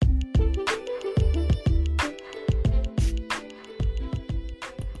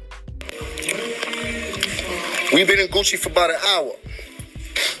We've been in Gucci for about an hour,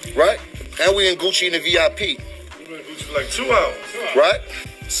 right? And we in Gucci in the VIP. We've been in Gucci for like 2 hours. Right?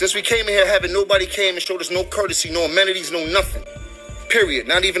 Since we came in here having nobody came and showed us no courtesy, no amenities, no nothing. Period.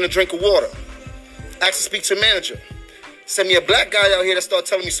 Not even a drink of water. Asked to speak to a manager. Send me a black guy out here that started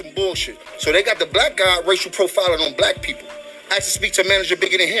telling me some bullshit. So they got the black guy racial profiling on black people. Asked to speak to a manager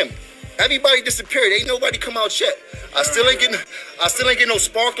bigger than him. Everybody disappeared. Ain't nobody come out yet. I still ain't getting no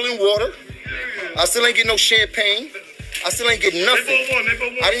sparkling water. I still ain't getting no champagne. I still ain't getting nothing.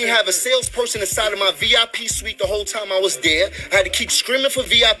 I didn't have a salesperson inside of my VIP suite the whole time I was there. I had to keep screaming for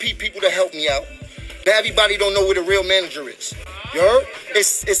VIP people to help me out. Now everybody don't know where the real manager is. You heard?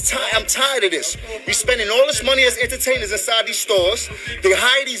 I'm tired of this. We spending all this money as entertainers inside these stores. They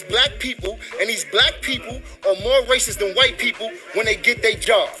hire these black people, and these black people are more racist than white people when they get their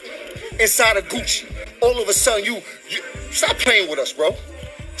job inside of Gucci. All of a sudden, you stop playing with us, bro.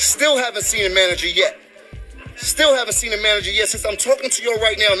 Still haven't seen a manager yet. Still haven't seen a manager yet. Since I'm talking to you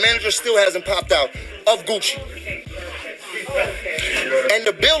right now, a manager still hasn't popped out of Gucci. And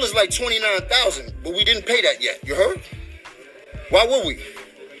the bill is like $29,000, but we didn't pay that yet. You heard? Why would we?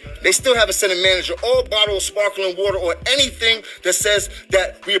 They still haven't sent a manager or bottle of sparkling water or anything that says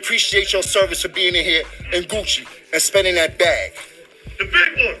that we appreciate your service for being in here in Gucci and spending that bag. The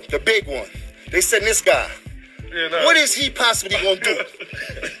big one. The big one. They sent this guy. Yeah, nah. What is he possibly going to do?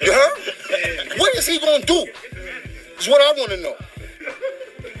 You heard? What is he going to do? Is what I want to know.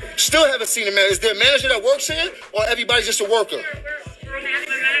 Still haven't seen a manager. Is there a manager that works here or everybody's just a worker?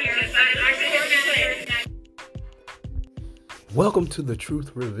 Welcome to The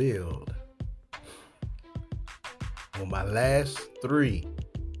Truth Revealed. On my last 3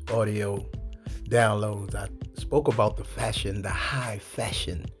 audio downloads, I spoke about the high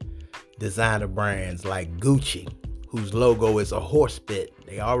fashion designer brands like Gucci, whose logo is a horse bit.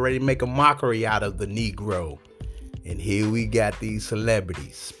 They already make a mockery out of the Negro. And here we got these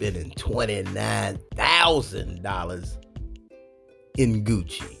celebrities spending $29,000 in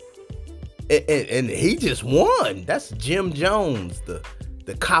Gucci. And he just won. That's Jim Jones, the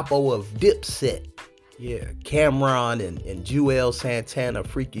capo of Dipset. Yeah, Cameron and Jewel Santana,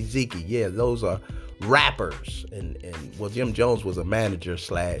 Freaky Zeke. Yeah, those are rappers. And well, Jim Jones was a manager /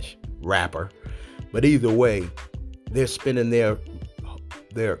 rapper. But either way, they're spending their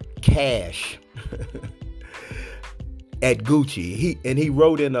cash at Gucci. He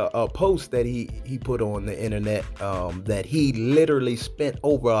wrote in a post that he put on the internet that he literally spent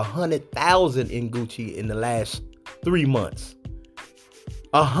over $100,000 in Gucci in the last 3 months.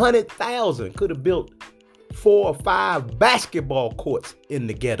 $100,000 could have built 4 or 5 basketball courts in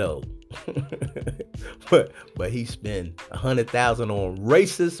the ghetto. but he spent $100,000 on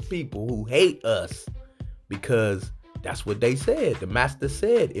racist people who hate us because that's what they said. The master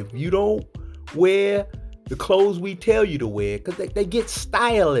said, if you don't wear the clothes we tell you to wear, because they get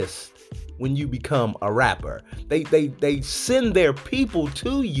stylists when you become a rapper. They send their people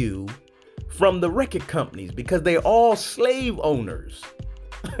to you from the record companies because they're all slave owners.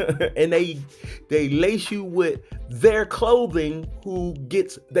 And they lace you with their clothing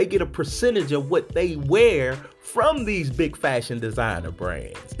they get a percentage of what they wear from these big fashion designer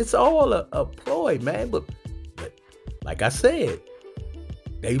brands. It's all a ploy, man. But like I said,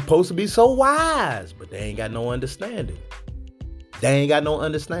 they supposed to be so wise, but they ain't got no understanding.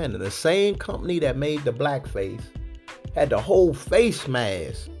 The same company that made the blackface had the whole face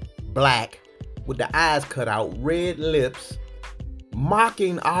mask black with the eyes cut out, red lips,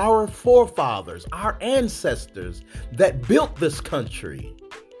 mocking our forefathers, our ancestors that built this country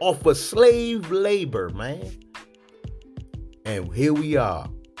off of slave labor, man. And here we are,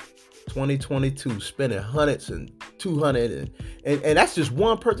 2022, spending hundreds and 200 and that's just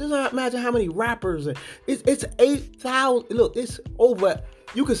one person. Just imagine how many rappers. It's 8,000. Look, it's over.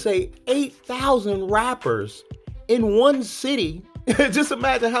 You could say 8,000 rappers in one city. Just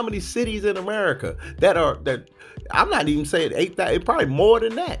imagine how many cities in America that. I'm not even saying 8,000. Probably more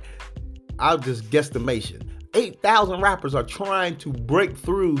than that. I'll just guesstimation. 8,000 rappers are trying to break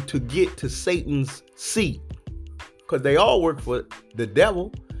through to get to Satan's seat because they all work for the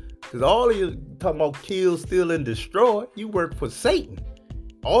devil. Because all of you talking about kill, steal, and destroy, you work for Satan.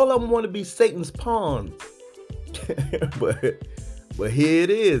 All of them want to be Satan's pawns. but here it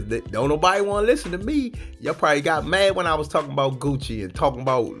is. Don't nobody want to listen to me. Y'all probably got mad when I was talking about Gucci and talking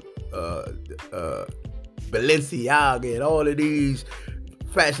about Balenciaga and all of these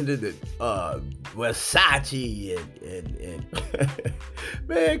fashion, Versace and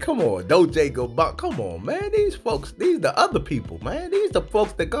man, come on, Dolce & Gabbana, come on, man. These folks, these the other people, man. These the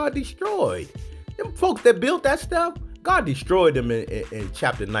folks that God destroyed. Them folks that built that stuff, God destroyed them in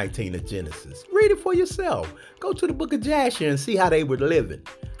chapter 19 of Genesis. Read it for yourself. Go to the book of Jasher and see how they were living,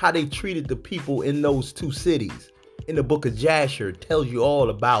 how they treated the people in those two cities. In the book of Jasher, tells you all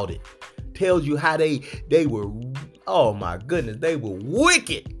about it. Tells you how they were, oh my goodness, they were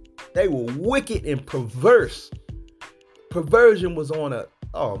wicked. They were wicked and perverse. Perversion was on a,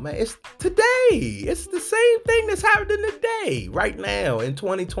 oh man, it's today. It's the same thing that's happening today, right now in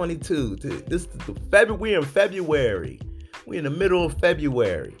 2022. This is February. We're in February. We're in the middle of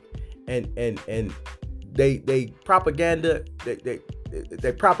February, and they propaganda.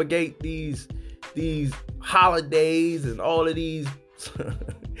 They propagate these holidays and all of these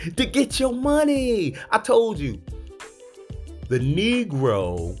to get your money. I told you, the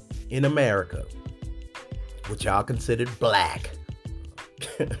Negro in America, which y'all considered black.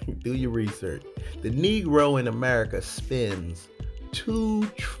 Do your research. The Negro in America spends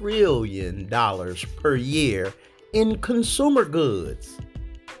 $2 trillion per year in consumer goods.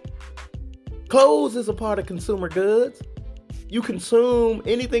 Clothes is a part of consumer goods. You consume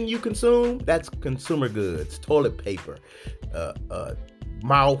anything you consume, that's consumer goods. Toilet paper,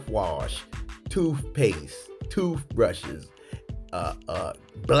 mouthwash, toothpaste, toothbrushes,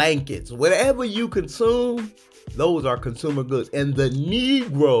 blankets, whatever you consume, those are consumer goods. And the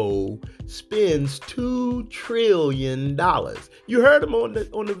Negro spends $2 trillion. You heard him on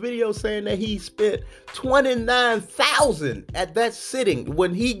the video saying that he spent $29,000 at that sitting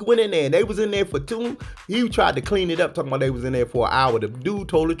when he went in there. And they was in there for two. He tried to clean it up, talking about they was in there for an hour. The dude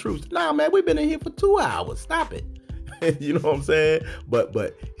told the truth. Nah, man, we've been in here for 2 hours. Stop it. You know what I'm saying?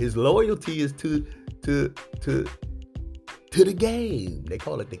 But his loyalty is to the game. They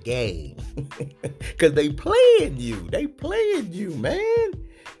call it the game. Because they playing you. They playing you, man.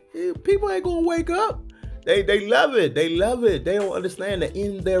 People ain't gonna wake up. They love it. They love it. They don't understand the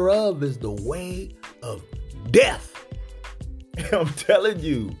end thereof is the way of death. I'm telling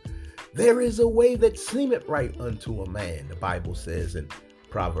you, there is a way that seemeth right unto a man, the Bible says in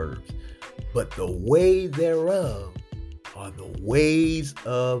Proverbs. But the way thereof are the ways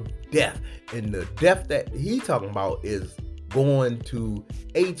of death. And the death that he talking about is going to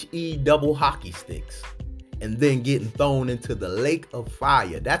HE double hockey sticks and then getting thrown into the lake of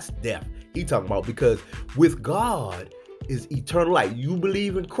fire. That's death he talking about, because with God is eternal life. You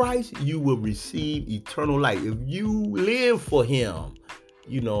believe in Christ, you will receive eternal life. If you live for him,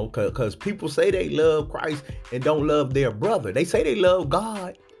 you know, because people say they love Christ and don't love their brother. They say they love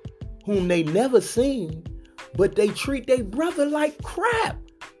God, whom they never seen, but they treat their brother like crap,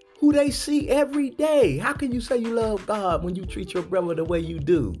 who they see every day. How can you say you love God when you treat your brother the way you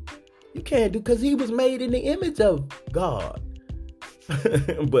do? You can't do, because he was made in the image of God.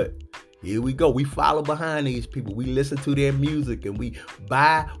 But here we go. We follow behind these people. We listen to their music and we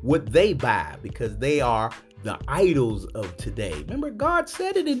buy what they buy because they are the idols of today. Remember, God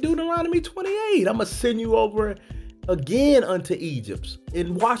said it in Deuteronomy 28. I'm going to send you over again unto Egypt.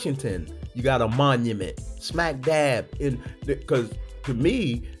 In Washington, you got a monument smack dab in, because to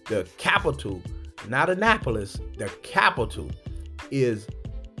me, the capital, not Annapolis, the capital is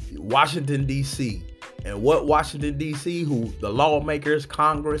Washington, D.C. And what Washington, D.C., who the lawmakers,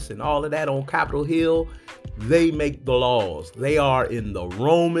 Congress, and all of that on Capitol Hill, they make the laws. They are in the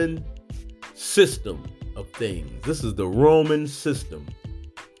Roman system of things. This is the Roman system.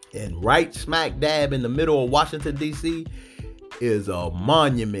 And right smack dab in the middle of Washington, D.C. is a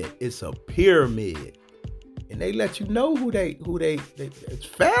monument. It's a pyramid. And they let you know who they it's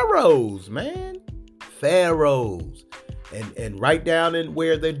pharaohs, man. Pharaohs. And right down in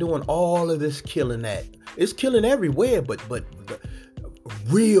where they're doing all of this killing at. It's killing everywhere, but the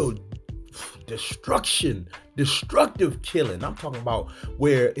real destructive killing. I'm talking about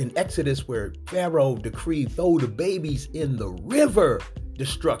where in Exodus, where Pharaoh decreed throw the babies in the river,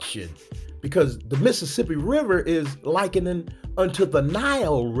 destruction. Because the Mississippi River is likening unto the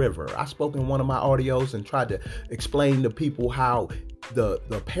Nile River. I spoke in one of my audios and tried to explain to people how the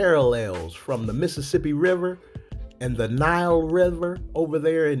parallels from the Mississippi River and the Nile River over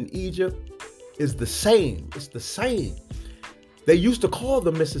there in Egypt is the same. It's the same. They used to call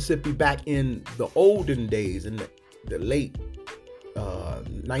the Mississippi back in the olden days, in the late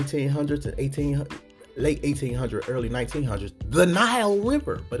 1900s and 1800s, late 1800s, early 1900s, the Nile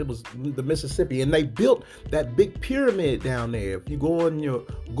River, but it was the Mississippi. And they built that big pyramid down there. If you go on your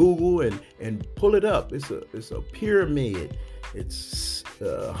Google and pull it up, it's a pyramid. It's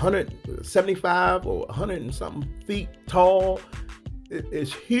 175 or 100 and something feet tall.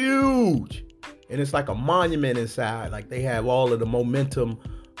 It's huge. And it's like a monument inside. Like they have all of the momentum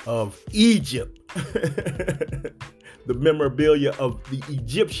of Egypt. the memorabilia of the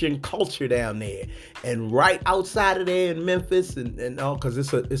Egyptian culture down there. And right outside of there in Memphis, and all, because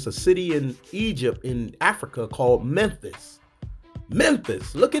it's a city in Egypt, in Africa, called Memphis.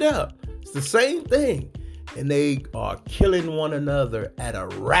 Memphis, look it up. It's the same thing. And they are killing one another at a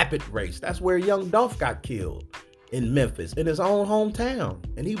rapid race. That's where Young Dolph got killed, in Memphis, in his own hometown.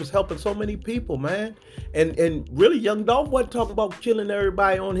 And he was helping so many people, man. And really, Young Dolph wasn't talking about killing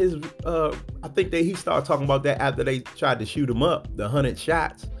everybody on his, I think that he started talking about that after they tried to shoot him up, the 100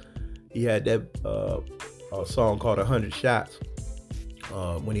 shots. He had that a song called 100 Shots.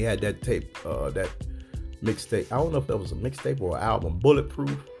 When he had that tape, that mixtape. I don't know if that was a mixtape or an album,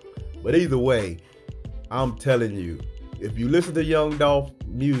 Bulletproof. But either way, I'm telling you, if you listen to Young Dolph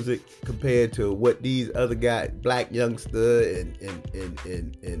music compared to what these other guys, Black Youngster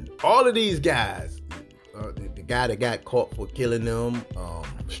and all of these guys, the guy that got caught for killing them,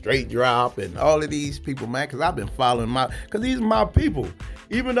 Straight Drop, and all of these people, man, because I've been following because these are my people.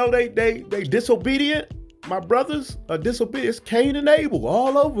 Even though they disobedient, my brothers are disobedient. It's Cain and Abel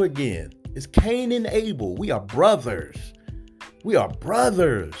all over again. It's Cain and Abel. We are brothers. We are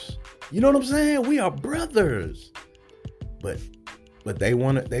brothers. You know what I'm saying? We are brothers. But they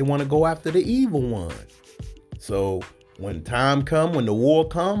want to go after the evil one. So when time come, when the war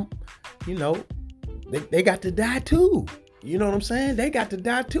come, you know, they got to die too. You know what I'm saying? They got to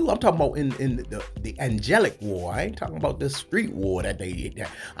die too. I'm talking about in the angelic war. I ain't talking about this street war that they did.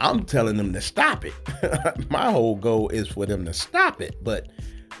 I'm telling them to stop it. My whole goal is for them to stop it, but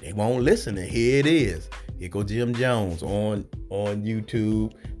they won't listen. And here it is. Here go Jim Jones on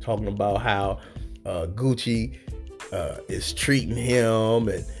YouTube talking about how Gucci is treating him,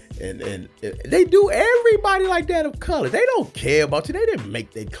 and they do everybody like that of color. They don't care about you. They didn't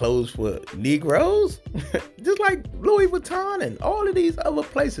make their clothes for Negroes. Just like Louis Vuitton and all of these other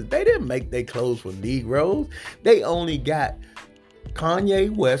places. They didn't make their clothes for Negroes. They only got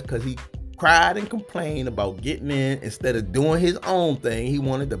Kanye West because he cried and complained about getting in instead of doing his own thing. He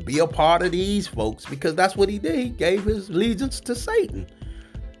wanted to be a part of these folks because that's what he did. He gave his allegiance to Satan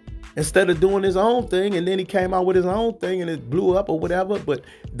instead of doing his own thing, and then he came out with his own thing and it blew up or whatever. But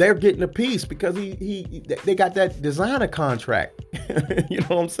they're getting a piece because they got that designer contract. You know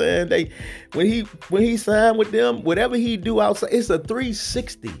what I'm saying? When he signed with them, whatever he do outside, it's a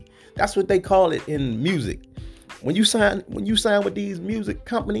 360. That's what they call it in music. When you sign with these music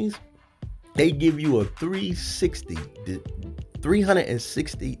companies, they give you a 360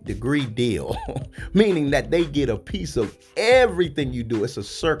 degree deal, meaning that they get a piece of everything you do. It's a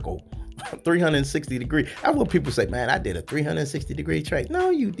circle, 360 degree. That's what people say, man, I did a 360 degree trade. No,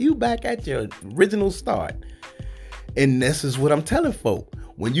 you back at your original start. And this is what I'm telling folk.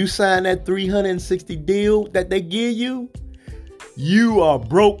 When you sign that 360 deal that they give you, you are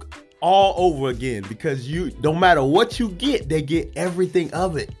broke all over again, because no matter what you get, they get everything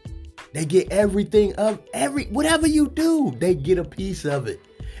of it. They get everything of whatever you do, they get a piece of it.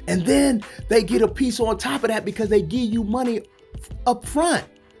 And then they get a piece on top of that because they give you money up front.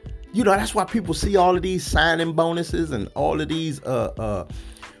 You know, that's why people see all of these signing bonuses and all of these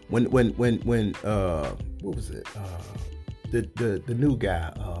when what was it? The new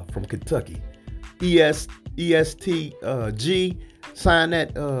guy from Kentucky, ESTG, signed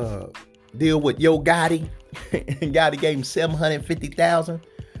that deal with Yo Gotti, and Gotti gave him $750,000.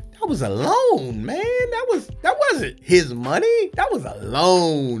 That was a loan, man. That wasn't his money. That was a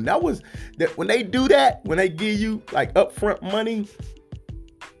loan. When they do that, when they give you like upfront money,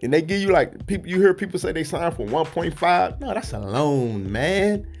 and they give you like you hear people say they sign for 1.5. No, that's a loan,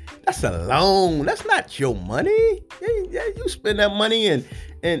 man. That's a loan. That's not your money. You spend that money and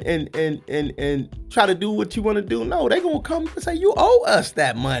try to do what you want to do. No, they're gonna come and say you owe us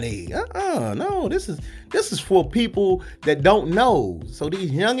that money. No, this is for people that don't know. So these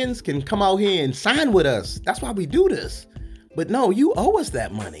youngins can come out here and sign with us. That's why we do this. But no, you owe us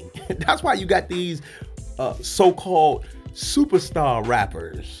that money. That's why you got these so-called superstar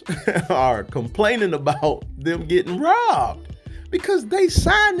rappers are complaining about them getting robbed. Because they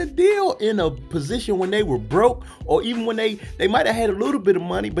signed the deal in a position when they were broke, or even when they might have had a little bit of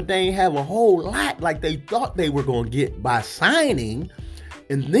money, but they ain't have a whole lot like they thought they were going to get by signing.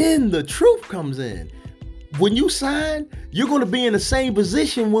 And then the truth comes in. When you sign, you're going to be in the same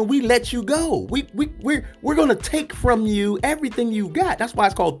position when we let you go. We're going to take from you everything you got. That's why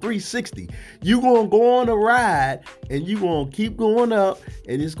it's called 360. You're going to go on a ride and you're going to keep going up,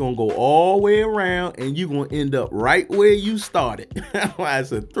 and it's going to go all the way around, and you're going to end up right where you started. That's why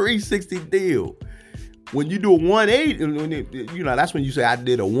it's a 360 deal. When you do a 180, you know, that's when you say I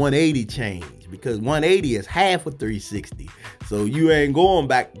did a 180 change, because 180 is half of 360. So you ain't going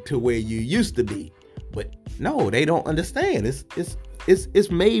back to where you used to be. But No, they don't understand.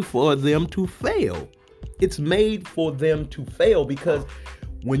 It's made for them to fail. It's made for them to fail because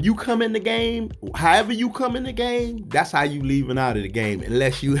when you come in the game, however you come in the game, that's how you leaving out of the game.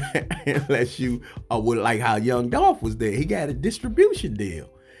 Unless you are like how Young Dolph was there. He got a distribution deal.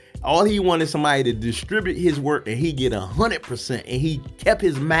 All he wanted somebody to distribute his work and he get 100%, and he kept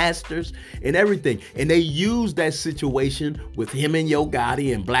his masters and everything. And they used that situation with him and Yo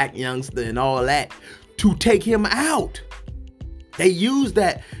Gotti and Black Youngster and all that to take him out. They used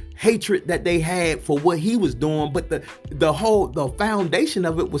that hatred that they had for what he was doing, but the foundation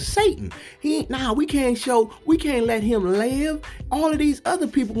of it was Satan. We can't let him live. All of these other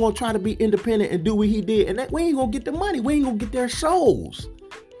people gonna try to be independent and do what he did, and we ain't gonna get the money. We ain't gonna get their souls.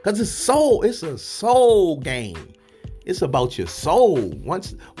 Cause it's a soul game. It's about your soul.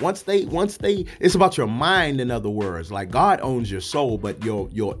 Once they, it's about your mind. In other words, like God owns your soul, but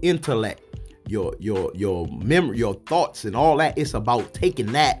your intellect, your memory, your thoughts, and all that. It's about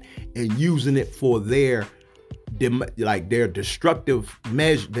taking that and using it for their destructive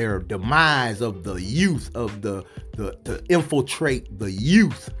measure, their demise of the youth, of the to infiltrate the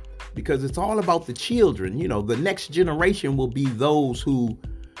youth, because it's all about the children. The next generation will be those who,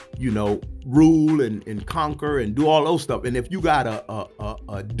 rule and conquer and do all those stuff. And if you got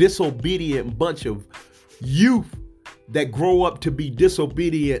a disobedient bunch of youth that grow up to be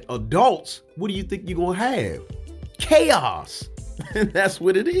disobedient adults, what do you think you're gonna have? Chaos. That's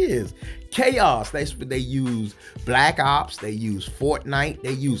what it is. Chaos. That's what they use. Black Ops, they use Fortnite,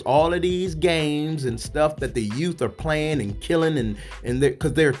 they use all of these games and stuff that the youth are playing and killing, and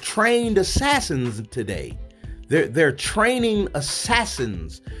because they're trained assassins today. They're training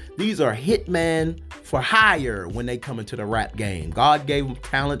assassins. These are hitmen for hire when they come into the rap game. God gave them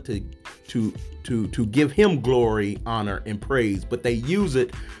talent to give him glory, honor, and praise, but they use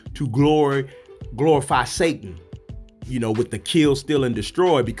it to glorify Satan, with the kill, steal, and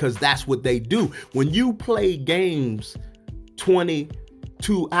destroy, because that's what they do. When you play games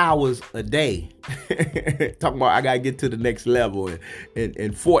 22 hours a day, talking about I gotta get to the next level, and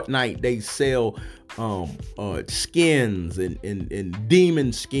Fortnite, they sell skins and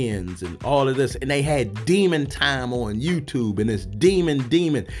demon skins and all of this, and they had demon time on YouTube, and it's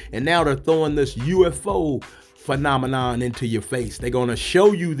demon, and now they're throwing this UFO phenomenon into your face. They're gonna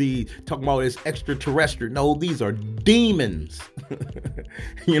show you talking about this extraterrestrial. No, these are demons.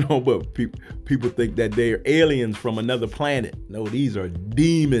 But people think that they're aliens from another planet. No, these are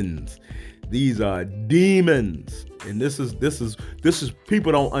demons. These are demons. And this is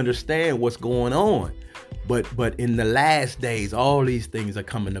people don't understand what's going on. But in the last days, all these things are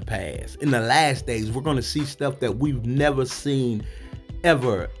coming to pass. In the last days, we're gonna see stuff that we've never seen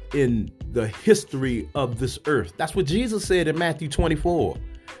ever in the history of this earth. That's what Jesus said in Matthew 24.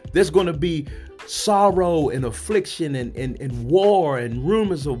 There's going to be sorrow and affliction and war and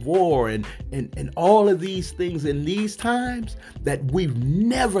rumors of war and all of these things in these times that we've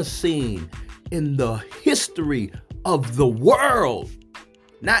never seen in the history of the world.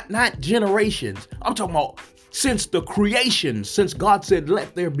 Not generations. I'm talking about since the creation, since God said,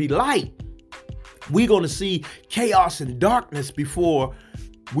 let there be light. We're going to see chaos and darkness before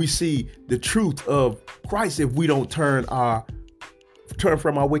we see the truth of Christ, if we don't turn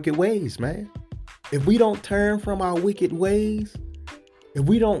from our wicked ways, man. If we don't turn from our wicked ways, if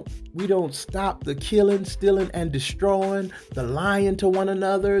we don't stop the killing, stealing, and destroying, the lying to one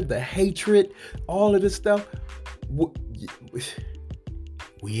another, the hatred, all of this stuff,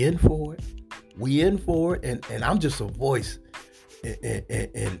 we in for it. We in for it. And I'm just a voice.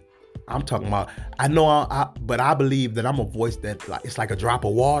 And I'm talking about, but I believe that I'm a voice that it's like a drop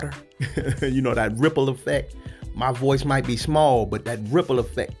of water. That ripple effect. My voice might be small, but that ripple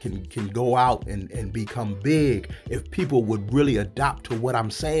effect can go out and become big if people would really adopt to what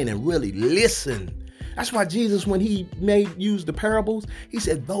I'm saying and really listen. That's why Jesus, when he used the parables, he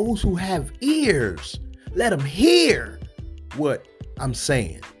said, those who have ears, let them hear what I'm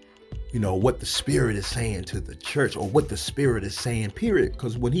saying. What the Spirit is saying to the church, or what the Spirit is saying, period.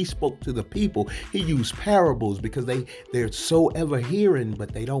 Because when he spoke to the people, he used parables because they're so ever hearing,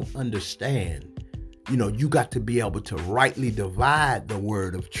 but they don't understand. You got to be able to rightly divide the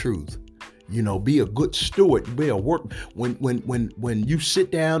word of truth. Be a good steward, be a work. When you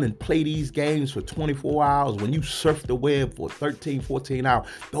sit down and play these games for 24 hours, when you surf the web for 13, 14 hours,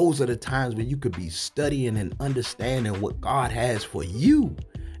 those are the times when you could be studying and understanding what God has for you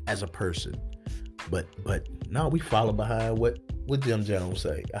as a person. But no, we follow behind what Jim Jones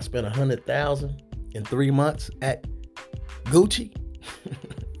say. I spent $100,000 in 3 months at Gucci.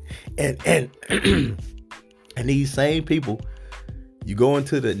 and these same people, you go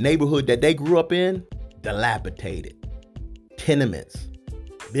into the neighborhood that they grew up in, dilapidated, tenements,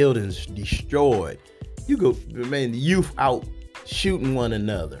 buildings destroyed. You go, man, the youth out shooting one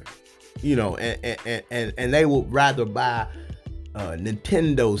another, you know, and they would rather buy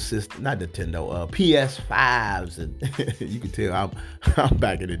Nintendo system, not Nintendo, PS5s, and you can tell I'm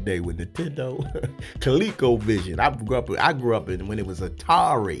back in the day with Nintendo, ColecoVision. I grew up in when it was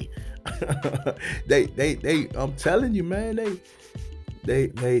Atari. I'm telling you, man,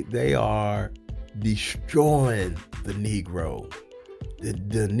 they are destroying the Negro.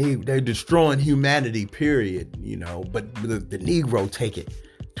 They're destroying humanity, period, you know, but the Negro take it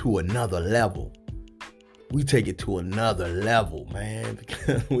to another level. We take it to another level, man,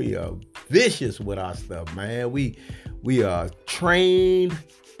 because we are vicious with our stuff, man. We are trained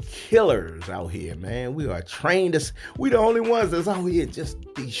killers out here, man. We are trained as we the only ones that's out here just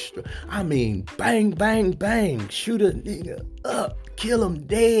destroy. I mean, bang, bang, bang, shoot a nigga up, kill him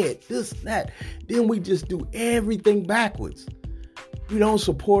dead, this, that. Then we just do everything backwards. We don't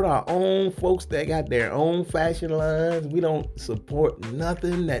support our own folks that got their own fashion lines. We don't support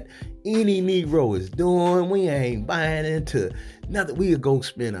nothing that any Negro is doing. We ain't buying into nothing. We could go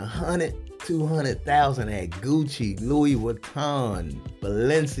spend $100,000, $200,000 at Gucci, Louis Vuitton,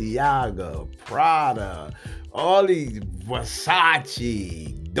 Balenciaga, Prada, all these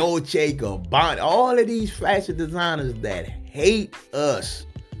Versace, Dolce Gabbana, all of these fashion designers that hate us.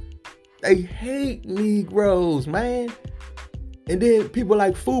 They hate Negroes, man. And then people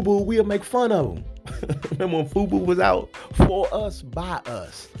like FUBU, we'll make fun of them. Remember when FUBU was out? For us, by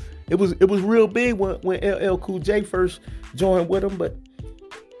us. It was real big when LL Cool J first joined with them, but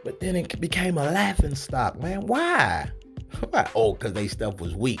then it became a laughing stock, man. Why? Oh, because they stuff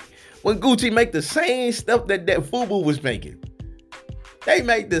was weak. When Gucci make the same stuff that FUBU was making, they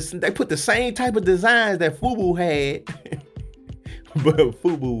put the same type of designs that FUBU had, but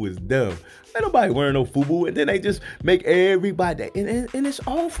FUBU was dumb. Ain't nobody wearing no FUBU, and then they just make everybody, and it's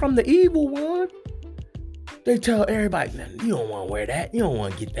all from the evil one. They tell everybody, you don't want to wear that, you don't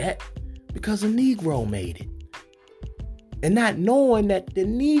want to get that, because a Negro made it. And not knowing that the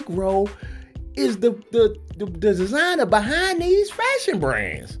Negro is the designer behind these fashion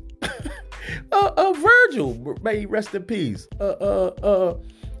brands. Virgil, may he rest in peace.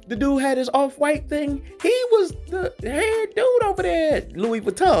 The dude had his off-white thing. He was the head dude over there at Louis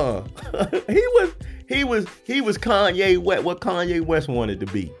Vuitton. he was Kanye West, what Kanye West wanted to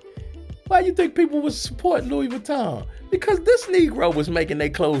be. Why you think people was supporting Louis Vuitton? Because this Negro was making their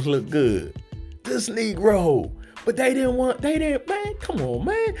clothes look good. This Negro. But they didn't, man, come on,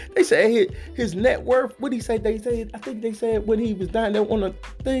 man. They said his net worth, what did he say? I think they said when he was dying there on a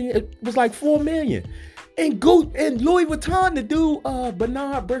thing, it was like $4 million. And Louis Vuitton, the dude,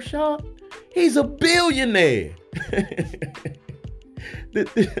 Bernard Bershard, he's a billionaire.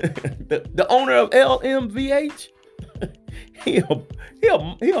 the owner of LMVH, he a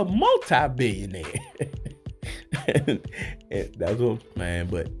multi-billionaire. and that's what, man,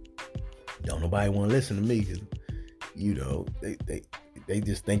 but don't nobody want to listen to me because, you know, they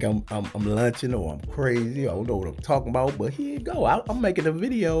just think I'm lunching or I'm crazy. I don't know what I'm talking about, but here you go. I'm making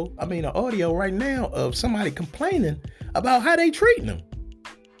an audio right now of somebody complaining about how they treating him.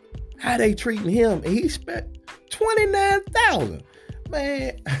 How they treating him. And he spent $29,000.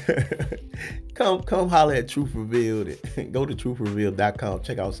 Man, come holler at Truth Revealed. Go to truthrevealed.com.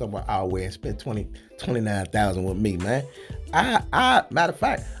 Check out some of our way and spend $29,000 with me, man. Matter of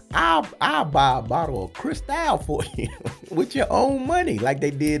fact, I'll buy a bottle of Cristal for you with your own money, like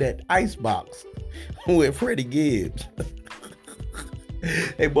they did at Icebox with Freddie Gibbs.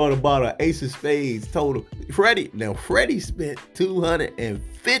 They bought a bottle of Ace of Spades, told him, Freddie spent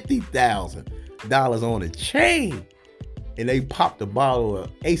 $250,000 on a chain. And they popped a bottle of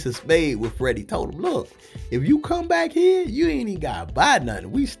Ace of Spades with Freddie. Told him, look, if you come back here, you ain't even got to buy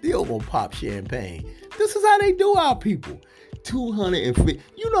nothing. We still gonna pop champagne. This is how they do our people. 250.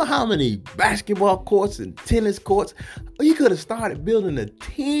 You know how many basketball courts and tennis courts? You could have started building a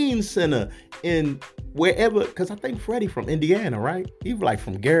teen center in wherever, because I think Freddie from Indiana, right? He was like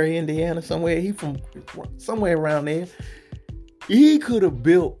from Gary, Indiana, somewhere. He from somewhere around there. He could have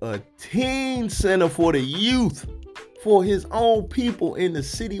built a teen center for the youth, for his own people in the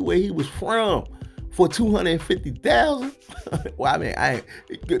city where he was from, for $250,000. Well, I mean,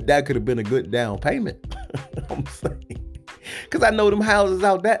 that could have been a good down payment. I'm saying, because I know them houses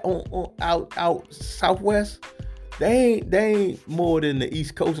out out southwest, they ain't more than the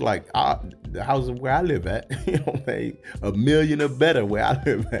East Coast, like the houses where I live at. You know what I'm saying? $1 million or better where I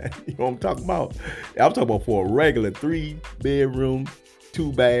live at. You know what I'm talking about? I'm talking about for a regular 3-bedroom,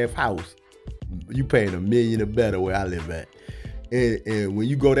 2-bath house. You paying $1 million or better where I live at. And when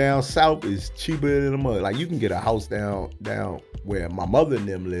you go down south, it's cheaper than the mud. Like you can get a house down where my mother and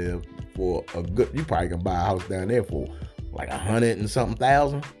them live for a good. You probably can buy a house down there for like 100 and something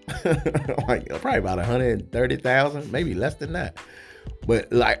thousand, like probably about 130,000, maybe less than that.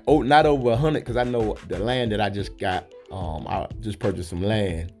 But like, not over 100, because I know the land that I just got. I just purchased some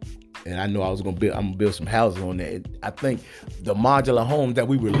land, and I know I'm gonna build some houses on that. I think the modular homes that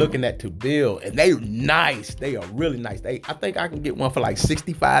we were looking at to build, and they're nice. They are really nice. I think I can get one for like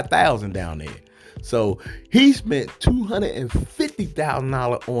 65,000 down there. So he spent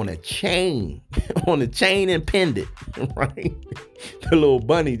 $250,000 on a chain, and pendant, right? The little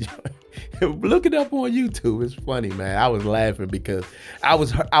bunny joint. Look it up on YouTube. It's funny, man. I was laughing because I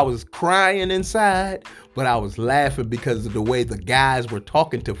was crying inside, but I was laughing because of the way the guys were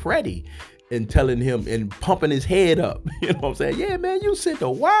talking to Freddie and telling him and pumping his head up. You know what I'm saying? Yeah, man, you sent a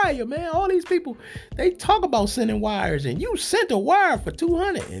wire, man. All these people, they talk about sending wires, and you sent a wire for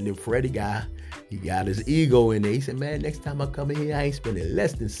 200. And the Freddie guy, he got his ego in there. He said, man, next time I come in here, I ain't spending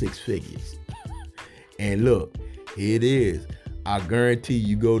less than 6 figures. And look, here it is. I guarantee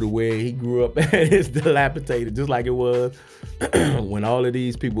you go to where he grew up and it's dilapidated, just like it was when all of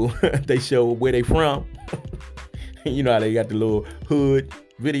these people, they show where they from. You know how they got the little hood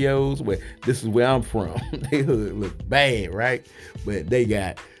videos where this is where I'm from. They hood look bad, right? But they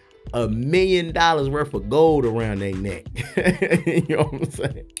got $1 million worth of gold around their neck. You know what I'm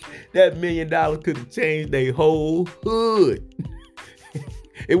saying? That $1 million could have changed their whole hood.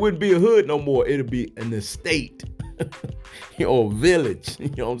 It wouldn't be a hood no more. It'd be an estate. Or village, you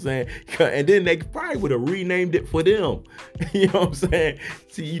know what I'm saying? And then they probably would have renamed it for them. You know what I'm saying?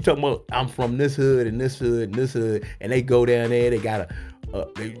 See, you talking about I'm from this hood and this hood and this hood, and they go down there, they got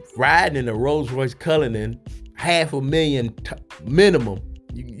they riding in a Rolls Royce Cullinan, $500,000 minimum.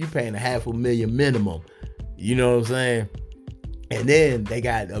 You paying $500,000 minimum. You know what I'm saying? And then they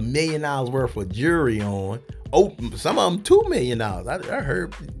got $1 million worth of jewelry on. Oh, some of them $2 million. I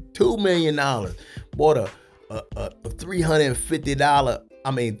heard $2 million. Bought a $350,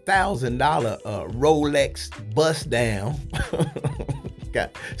 $1,000 Rolex bust down.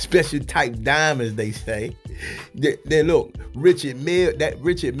 Got special type diamonds, they say. Then look, Richard Mille,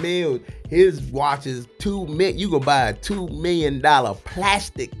 his watch is $2 million. You can buy a $2 million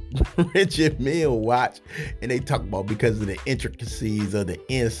plastic Richard Mille watch, and they talk about because of the intricacies of the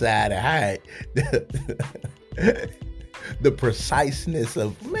inside and height, the preciseness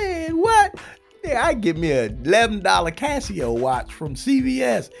of, man, what? Yeah, I give me a $11 Casio watch from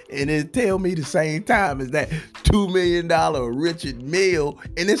CVS, and it tell me the same time as that $2 million Richard Mille,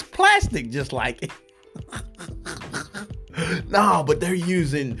 and it's plastic just like it. No, but they're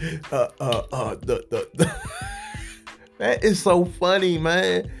using that is so funny,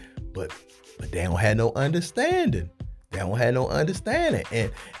 man. But they don't have no understanding. They don't have no understanding.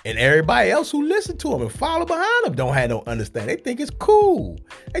 And everybody else who listen to them and follow behind them don't have no understanding. They think it's cool.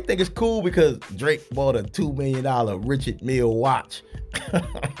 They think it's cool because Drake bought a $2 million Richard Mille watch.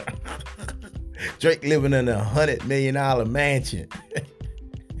 Drake living in a $100 million mansion.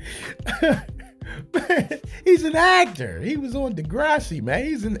 Man, he's an actor. He was on Degrassi, man.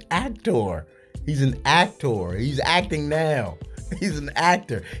 He's an actor. He's an actor. He's acting now. He's an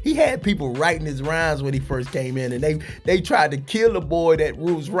actor. He had people writing his rhymes when he first came in, and they tried to kill the boy that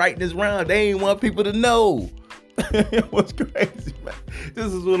was writing his rhymes. They didn't want people to know. It was crazy, man.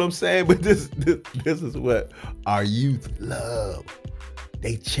 This is what I'm saying, but this is what our youth love.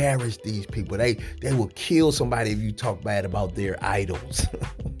 They cherish these people. They will kill somebody if you talk bad about their idols.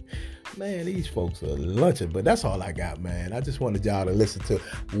 Man, these folks are lunching, but that's all I got, man. I just wanted y'all to listen to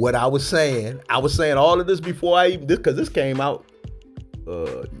what I was saying. I was saying all of this before because this came out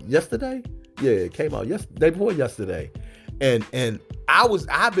yesterday. Yeah, it came out day before yesterday. And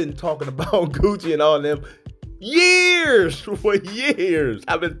I've been talking about Gucci and all of them for years.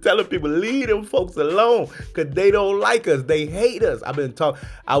 I've been telling people, leave them folks alone, because they don't like us. They hate us.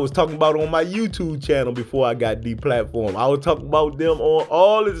 I was talking about on my YouTube channel before I got deplatformed. I was talking about them on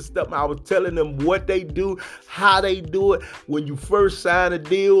all of this stuff. I was telling them what they do, how they do it. When you first sign a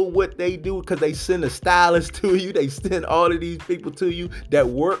deal, what they do, because they send a stylist to you. They send all of these people to you that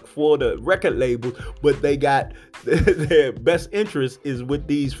work for the record labels, but they got their best interest is with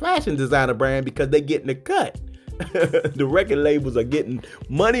these fashion designer brands because they getting a cut. The record labels are getting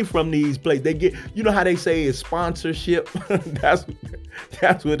money from these places. They get, you know how they say it's sponsorship? That's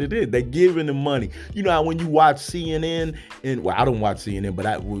what it is. They're giving them money. You know how when you watch CNN, and well, I don't watch CNN,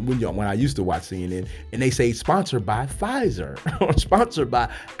 but when I used to watch CNN, and they say sponsored by Pfizer or sponsored by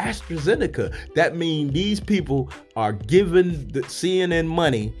AstraZeneca, that means these people are giving the CNN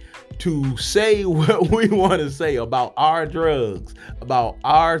money to say what we want to say about our drugs, about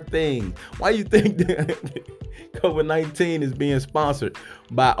our things. Why you think that COVID-19 is being sponsored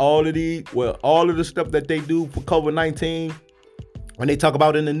by all of the stuff that they do for COVID-19? When they talk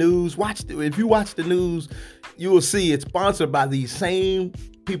about in the news, if you watch the news, you will see it's sponsored by these same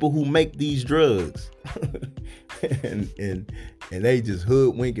people who make these drugs. and they just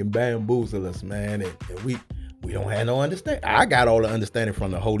hoodwink and bamboozle us, man. And we don't have no understanding. I got all the understanding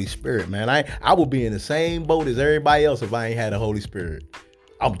from the Holy Spirit, man. I would be in the same boat as everybody else if I ain't had the Holy Spirit.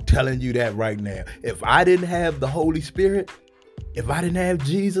 I'm telling you that right now. If I didn't have the Holy Spirit, if I didn't have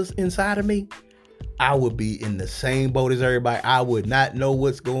Jesus inside of me, I would be in the same boat as everybody. I would not know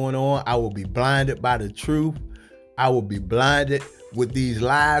what's going on. I would be blinded by the truth. I would be blinded with these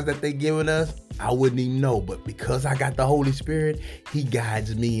lies that they giving us. I wouldn't even know. But because I got the Holy Spirit, he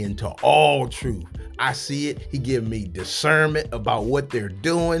guides me into all truth. I see it. He gives me discernment about what they're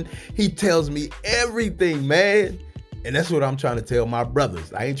doing. He tells me everything, man. And that's what I'm trying to tell my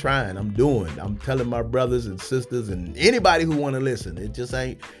brothers. I ain't trying. I'm doing. I'm telling my brothers and sisters and anybody who want to listen. It just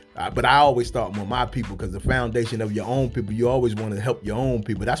ain't. But I always start with my people, because the foundation of your own people, you always want to help your own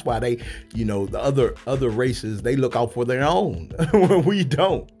people. That's why they, the other races, they look out for their own when we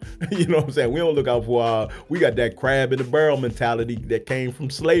don't. You know what I'm saying? We don't look out for we got that crab in the barrel mentality that came from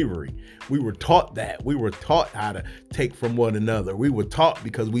slavery. We were taught that. We were taught how to take from one another. We were taught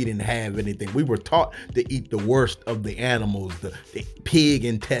because we didn't have anything. We were taught to eat the worst of the animals, the pig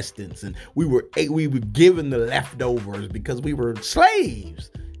intestines, and we were given the leftovers because we were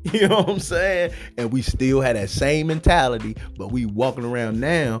slaves. You know what I'm saying? And we still had that same mentality, but we walking around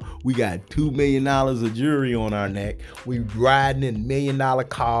now, we got $2 million of jewelry on our neck. We riding in $1 million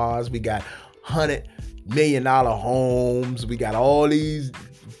cars. We got $100 million homes. We got all these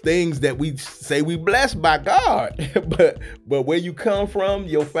things that we say we blessed by God. but where you come from,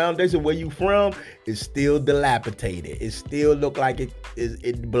 your foundation, where you from, is still dilapidated. It still look like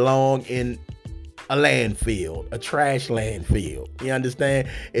it belong in a landfill, a trash landfill. You understand?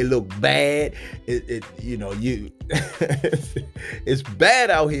 It look bad. It's bad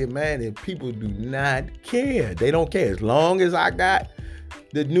out here, man. And people do not care. They don't care. As long as I got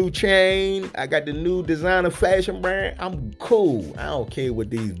the new chain, I got the new designer fashion brand, I'm cool. I don't care what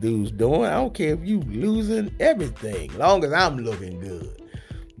these dudes doing. I don't care if you losing everything. As long as I'm looking good.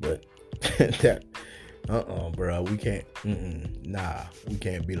 But that. Bro, we can't. We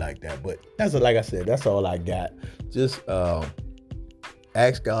can't be like that. But like I said, that's all I got. Just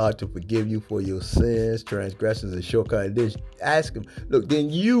ask God to forgive you for your sins, transgressions, and shortcuts. And then ask him. Look, then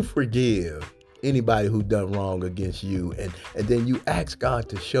you forgive anybody who done wrong against you, and then you ask God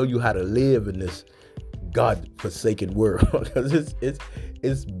to show you how to live in this God-forsaken world, because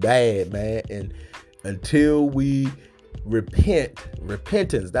it's bad, man. And until we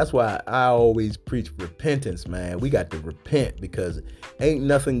repentance, that's why I always preach repentance, man. We got to repent, because ain't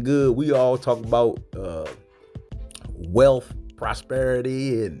nothing good. We all talk about wealth,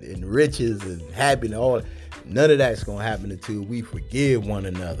 prosperity, and riches and happiness. None of that's gonna happen until we forgive one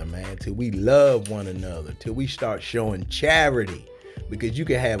another, man. Until we love one another. Till we start showing charity, because you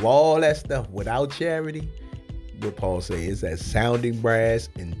can have all that stuff without charity. What Paul say is that sounding brass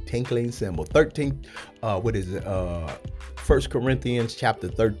and tinkling cymbal. 1 Corinthians chapter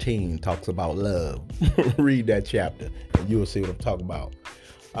 13 talks about love. Read that chapter and you'll see what I'm talking about.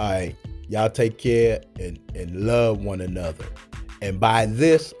 All right, y'all take care and love one another. And by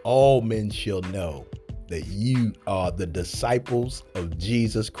this, all men shall know that you are the disciples of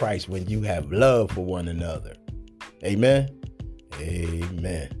Jesus Christ, when you have love for one another. Amen.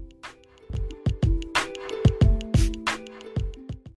 Amen.